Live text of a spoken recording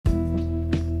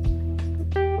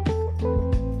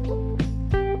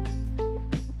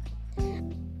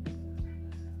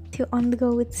to On the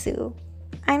Go with Sue.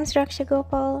 I'm Suraksha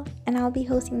Gopal and I'll be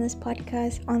hosting this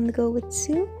podcast On the Go with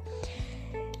Sue.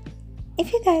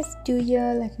 If you guys do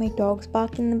hear like my dogs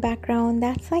bark in the background,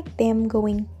 that's like them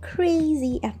going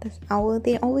crazy at this hour.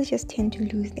 They always just tend to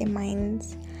lose their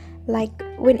minds like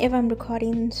whenever I'm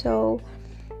recording. So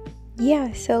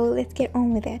let's get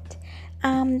on with it.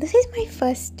 This is my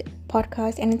first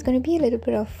podcast and it's going to be a little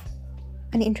bit of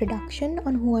an introduction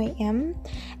on who I am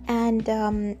and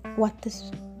what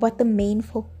the main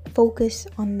focus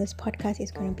on this podcast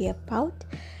is going to be about.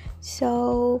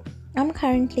 So I'm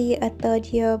currently a third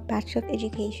year Bachelor of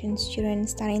Education student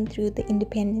studying through the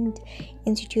Independent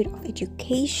Institute of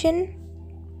Education.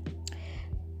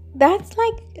 That's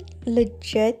like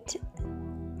legit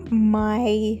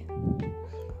my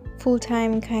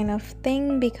full-time kind of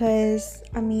thing because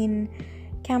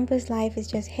campus life is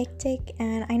just hectic,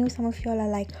 and I know some of y'all are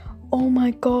like, oh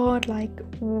my god, like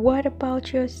what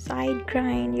about your side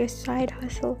grind, your side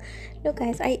hustle? No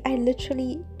guys, I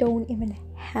literally don't even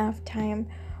have time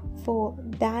for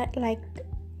that. Like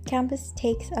campus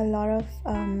takes a lot of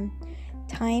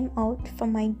time out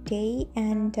from my day,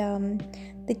 and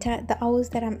the hours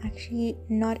that I'm actually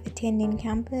not attending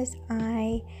campus,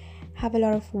 I have a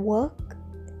lot of work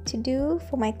to do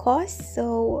for my course.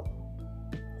 So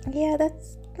yeah,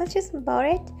 that's just about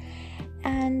it.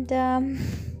 And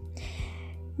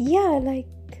like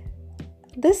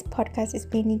this podcast is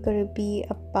mainly going to be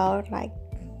about like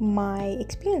my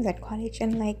experience at college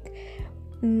and like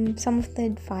some of the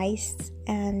advice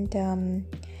and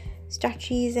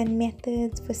strategies and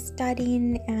methods for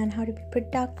studying and how to be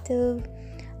productive.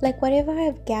 Like whatever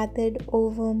I've gathered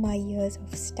over my years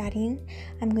of studying,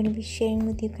 I'm going to be sharing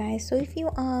with you guys. So if you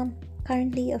are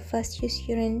currently a first year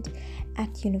student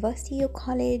at university or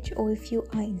college, or if you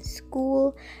are in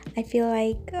school, I feel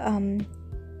like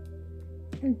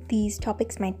these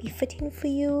topics might be fitting for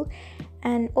you.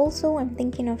 And also I'm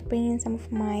thinking of bringing some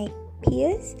of my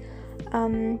peers.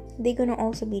 They're gonna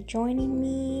also be joining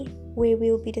me, where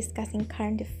we'll be discussing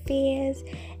current affairs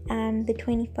and the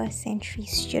 21st century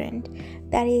student.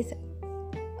 That is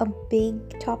a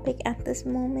big topic at this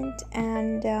moment,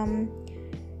 and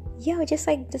we're just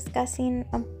like discussing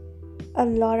a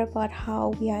lot about how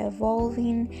we are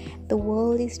evolving, the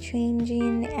world is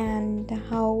changing, and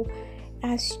how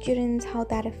as students how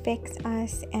that affects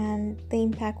us and the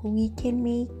impact we can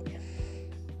make.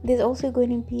 There's also going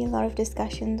to be a lot of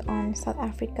discussions on South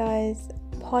Africa's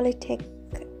politics,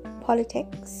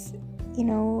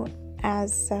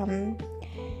 as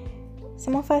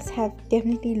some of us have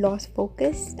definitely lost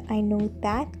focus. I know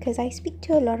that because I speak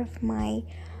to a lot of my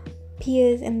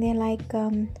peers and they're like,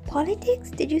 politics?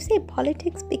 Did you say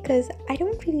politics? Because I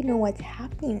don't really know what's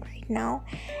happening right now.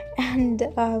 And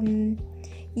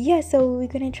so we're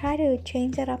going to try to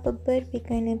change that up a bit. We're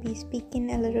going to be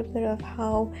speaking a little bit of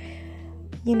how,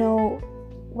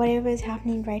 whatever is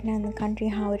happening right now in the country,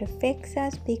 how it affects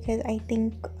us, because I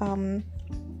think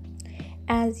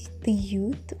as the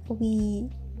youth, we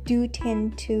do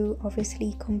tend to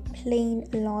obviously complain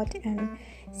a lot and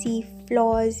see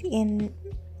flaws in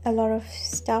a lot of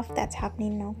stuff that's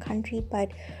happening in our country,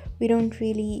 but we don't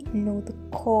really know the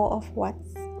core of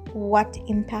what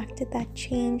impacted that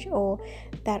change or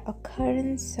that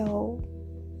occurrence. So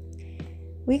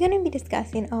we're going to be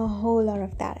discussing a whole lot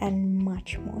of that and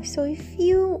much more. So if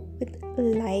you would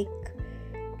like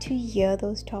to hear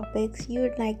those topics, you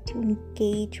would like to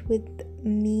engage with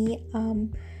me,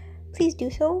 please do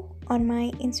so on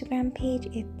my Instagram page.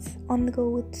 It's On the Go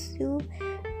with Sue.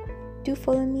 Do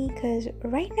follow me, because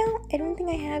right now I don't think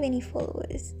I have any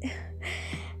followers.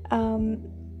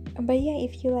 But yeah,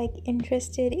 if you're like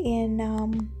interested in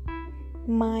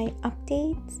my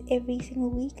updates every single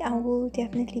week, I will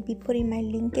definitely be putting my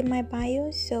link in my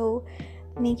bio, so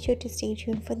make sure to stay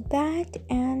tuned for that.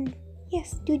 And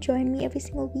yes, do join me every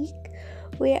single week,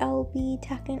 where I'll be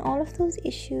tackling all of those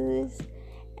issues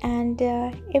and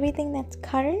everything that's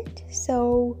current.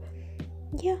 So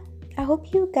yeah, I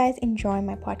hope you guys enjoy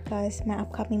my podcast, my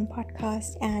upcoming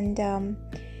podcast, and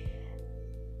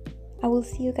I will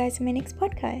see you guys in my next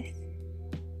podcast.